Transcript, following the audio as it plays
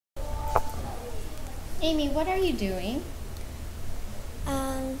Amy, what are you doing?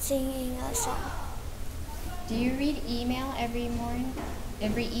 I'm singing a song. Do you read email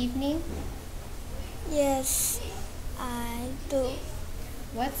every evening? Yes, I do.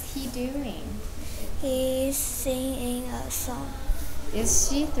 What's he doing? He's singing a song. Is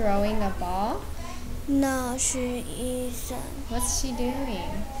she throwing a ball? No, she isn't. What's she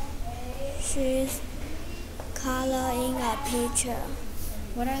doing? She's coloring a picture.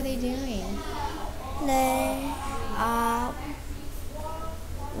 What are they doing? They are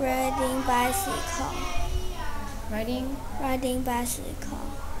riding bicycle. Riding bicycle.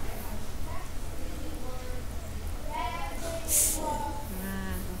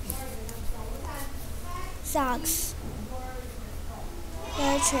 Socks,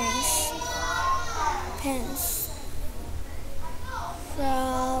 leggings, pants.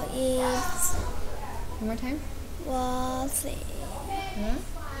 Flow is One more time. worthy. Huh?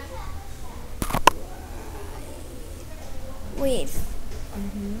 With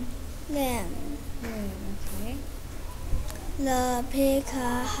Mm-hmm. them. Okay. The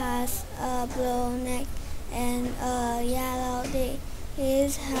peacock has a blue neck and a yellow beak.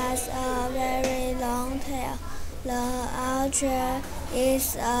 It has a very long tail. The ostrich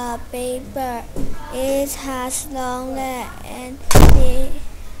is a big bird. It has long legs and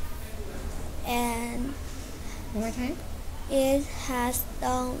One more time. it has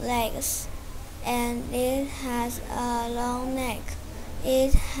long legs and it has a long neck.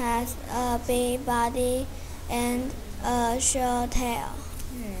 It has a big body and a short tail.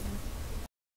 Good.